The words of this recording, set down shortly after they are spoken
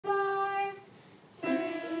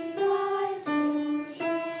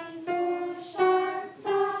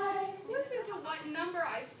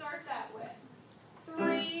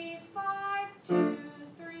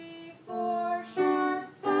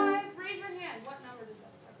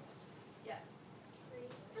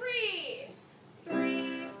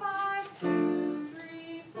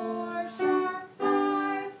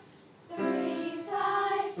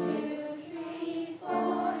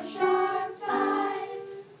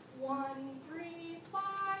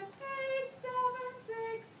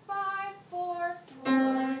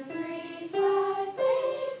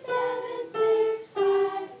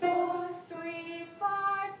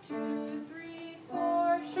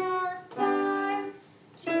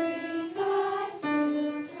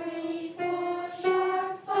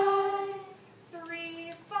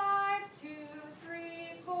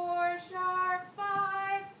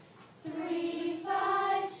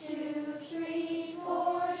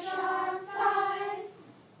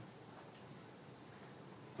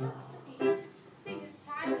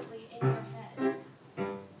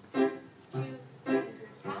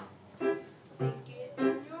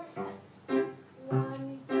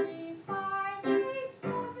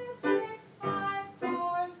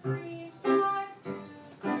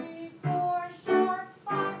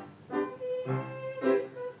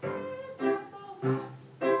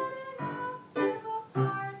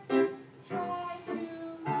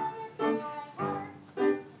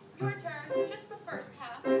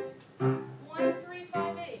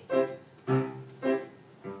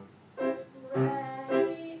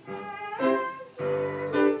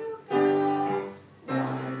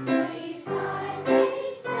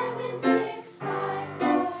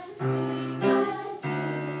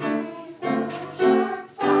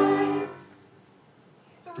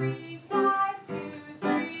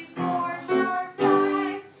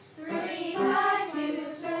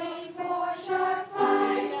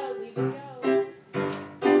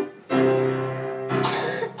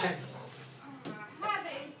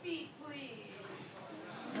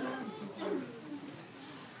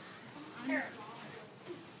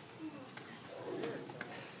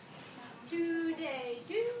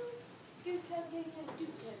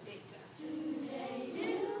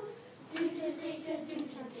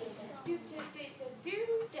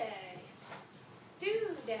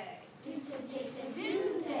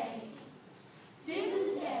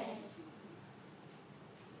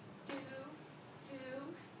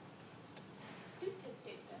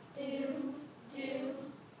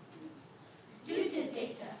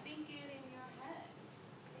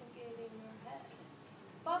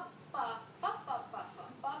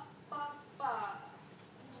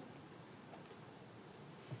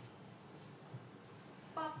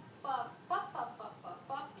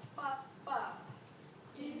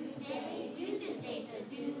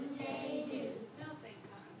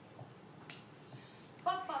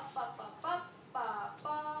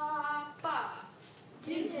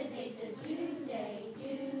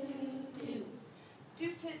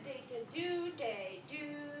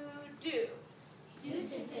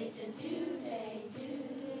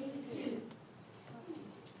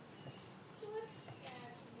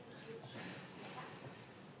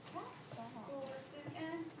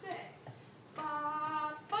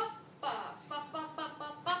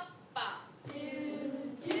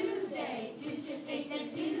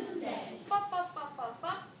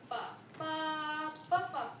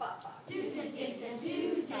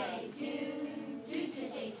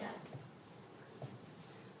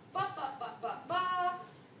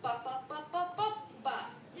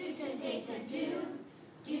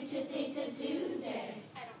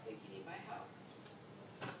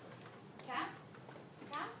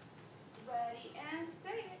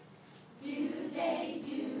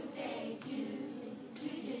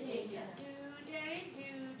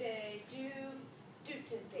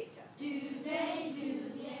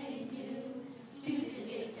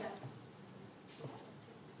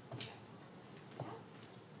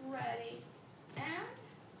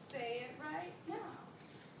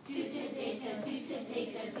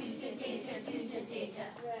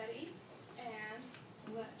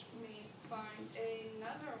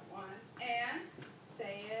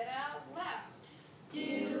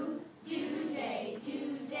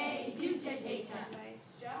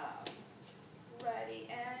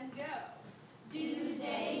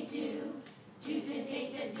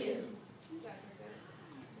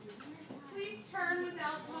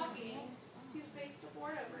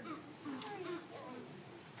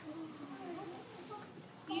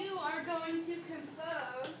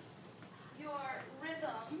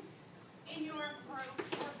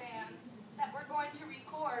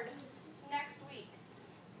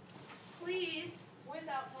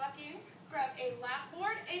without talking, grab a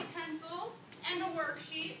lapboard, a pencil, and a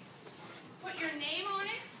worksheet. Put your name on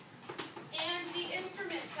it and the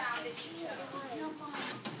instrument sound that you chose.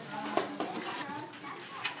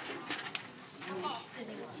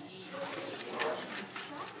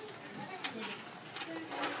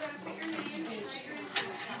 Put your name, write your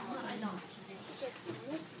instrument sound.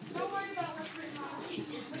 Don't worry about what's written on the sheet.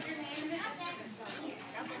 Put your name and instrument sound.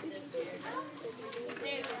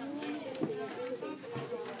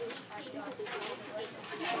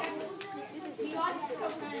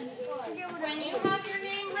 When you have your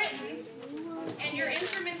name written and your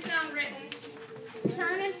instrument sound written,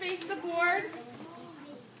 turn and face the board.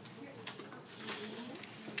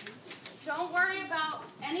 Don't worry about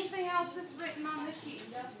anything else that's written on the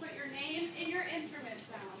sheet. Just put your name and your instrument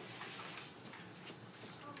sound.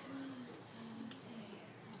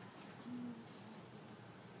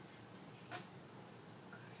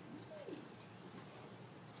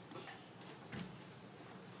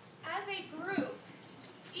 As a group,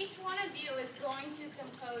 each one of you is going to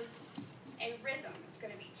compose a rhythm. It's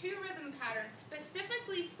going to be 2 rhythm patterns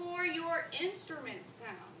specifically for your instrument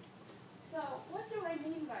sound. So what do I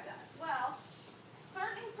mean by that? Well,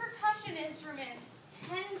 certain percussion instruments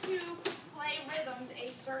tend to play rhythms a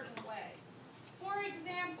certain way. For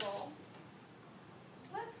example,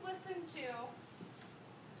 let's listen to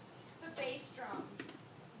the bass drum.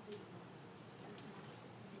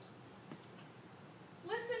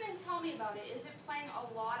 Listen and tell me about it. Is it playing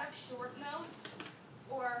a lot of short notes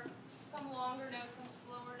or some longer notes, some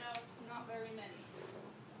slower notes, not very many?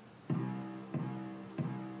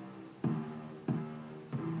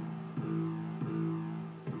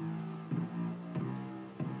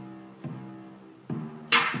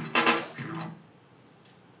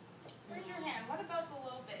 Raise your hand. What about the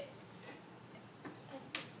low bass?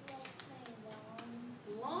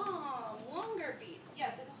 Longer beats.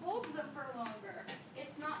 Yes, it holds them for longer.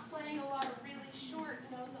 It's not playing a lot of really short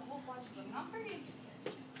notes, a whole bunch of them. Not very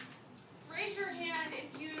interesting. Raise your hand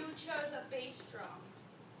if you chose a bass drum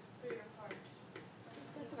for your part.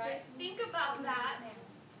 Okay. Think about that.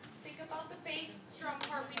 Think about the bass drum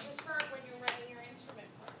part we just heard when you were writing your instrument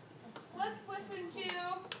part. Let's listen to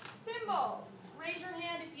cymbals. Raise your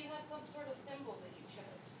hand if you have some sort of cymbal that you chose.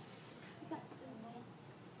 A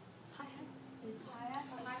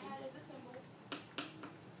hi-hat is a cymbal.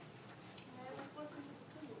 Alright, let's listen to the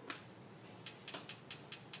cymbal.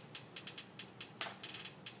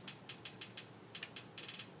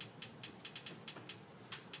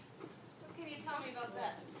 What can you tell me about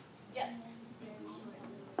that? Yes.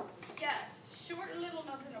 Yes, short little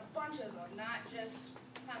notes and a bunch of them, not just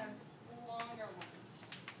kind of longer ones.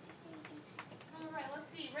 Alright, let's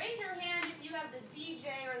see. Raise your hand if you have the DJ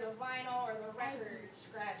or the vinyl or the record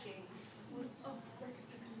scratching.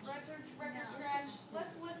 Record scratch.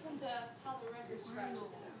 Let's listen to how the record scratches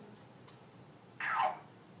sound.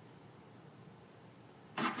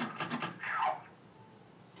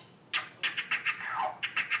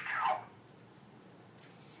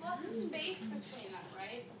 Lots of space between them,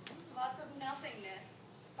 right? Lots of nothingness,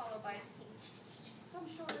 followed by some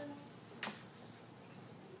shorter notes.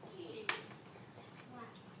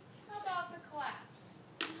 How about the claps?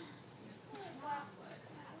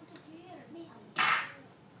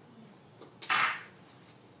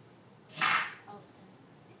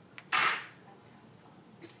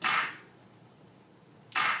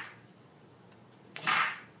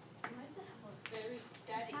 Very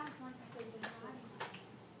steady.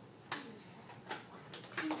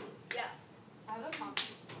 Yes. I have a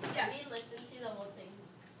comment. Yes. Can we listen to the whole thing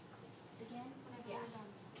again? Yeah.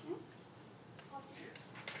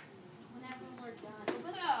 Whenever we're done.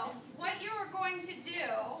 So, what you are going to do,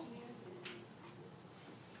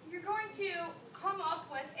 you're going to come up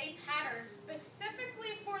with a pattern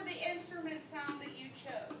specifically for the instrument sound that you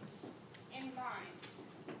chose in mind.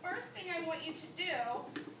 First thing I want you to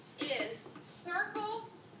do is circle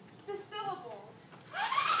the syllables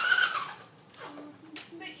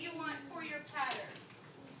that you want for your pattern.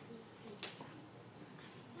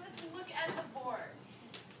 So let's look at the board.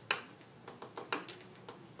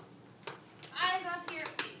 Eyes up here,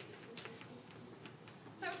 please.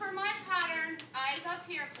 So for my pattern, eyes up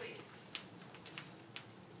here, please.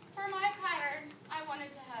 For my pattern, I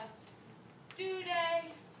wanted to have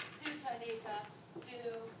do-day, do-ta-dee-ta,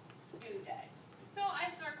 do-day. So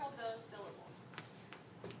I circled those syllables.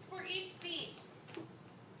 For each beat,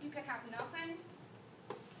 you can have nothing,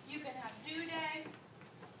 you can have do-day,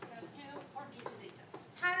 you can have do, or do-ta-dee-ta.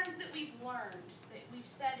 Patterns that we've learned, that we've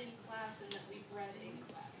said in class and that we've read in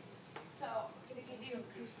class. So I'm going to give you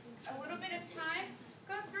a little bit of time.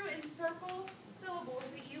 Go through and circle syllables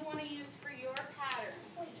that you want to use for your pattern.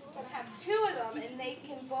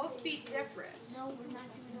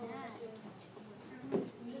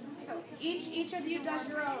 Each of you does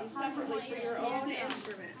your own separately for your own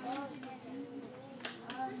instrument. What's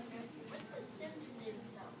a synth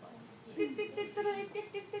sound like?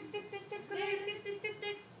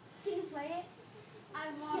 Can you play it? I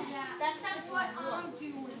love that. That sounds what cool. I'm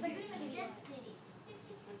doing. It's like a synth ditty.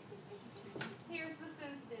 Here's the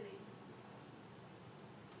synth ditty.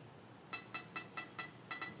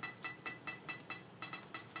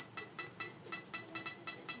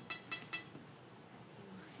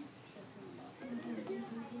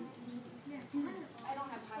 I don't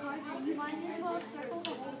have high tones. Might as well circle the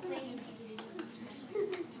whole thing.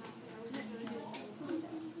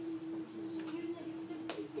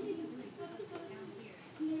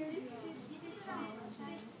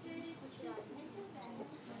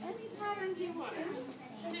 Any patterns you want.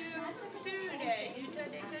 Do-day,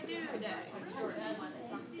 do-da-ding-da-do-day.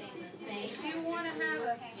 If you want to have a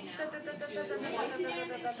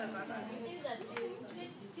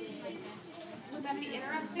would that be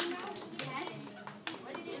interesting though?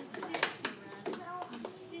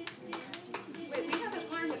 Wait, we haven't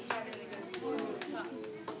learned what pattern it is.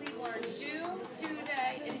 We've learned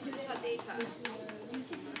do-day, and do-ta-day-ta.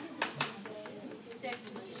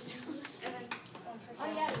 And then Oh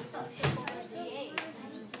yeah, it's the 58.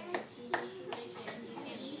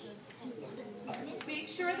 make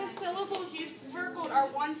sure the syllables you circled are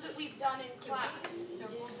ones that we've done in class.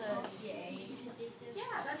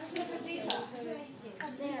 Yeah, that's do-ta-day-ta.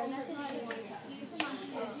 Up there, that's an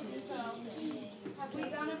Have we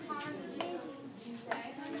done a pattern today?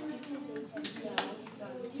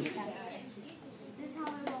 This is how I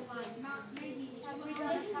roll mine. Not crazy. Have we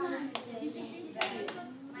done a pattern today?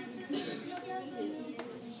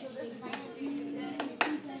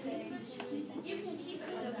 You can keep it.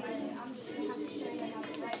 I'm just going to have to show you how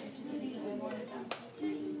to write it.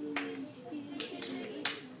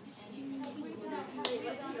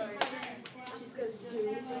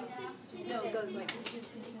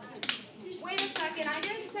 Wait a second, I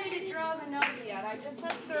didn't say to draw the notes yet. I just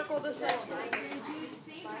said circle the syllables.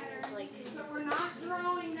 But we're not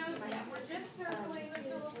drawing notes yet. We're just circling the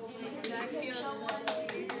syllables.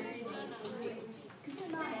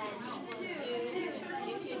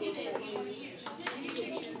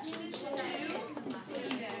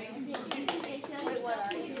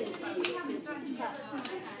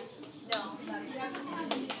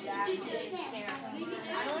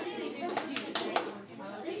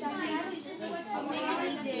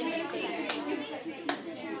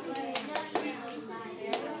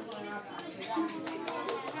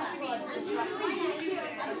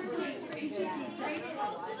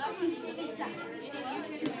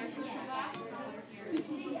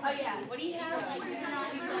 Oh yeah, what do you have?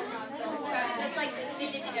 That's like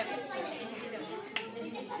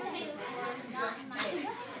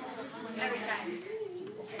every time.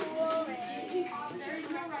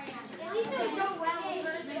 At least I wrote well the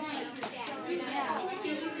first time.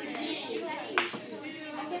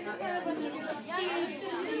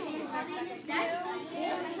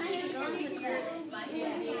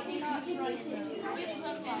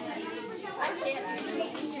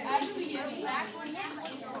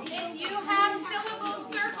 If you have syllables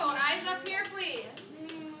circled, eyes up here, please.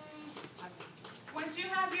 Once you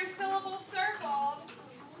have your syllables circled,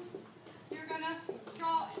 you're going to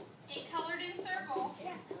draw a colored-in circle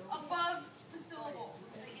above the syllables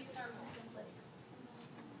that you've circled.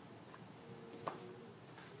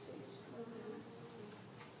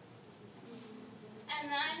 And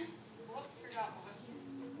then, whoops, forgot one.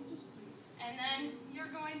 And then you're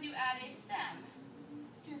going to add a stem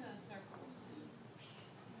to those circles.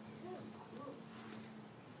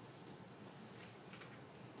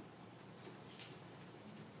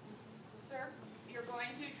 You're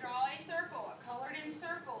going to draw a circle, a colored-in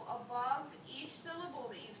circle, above each syllable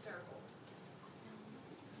that you've circled.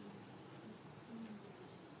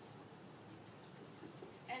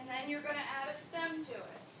 And then you're going to add a stem to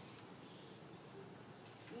it.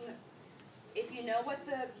 If you know what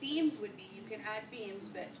the beams would be, you can add beams,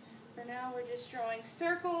 but for now we're just drawing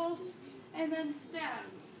circles and then stems.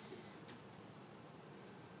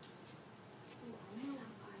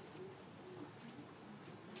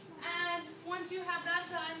 And once you have that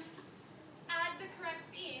done, add the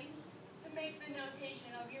correct beams to make the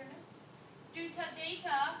notation of your notes.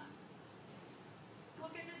 Do-ta-day-ta.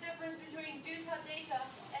 Look at the difference between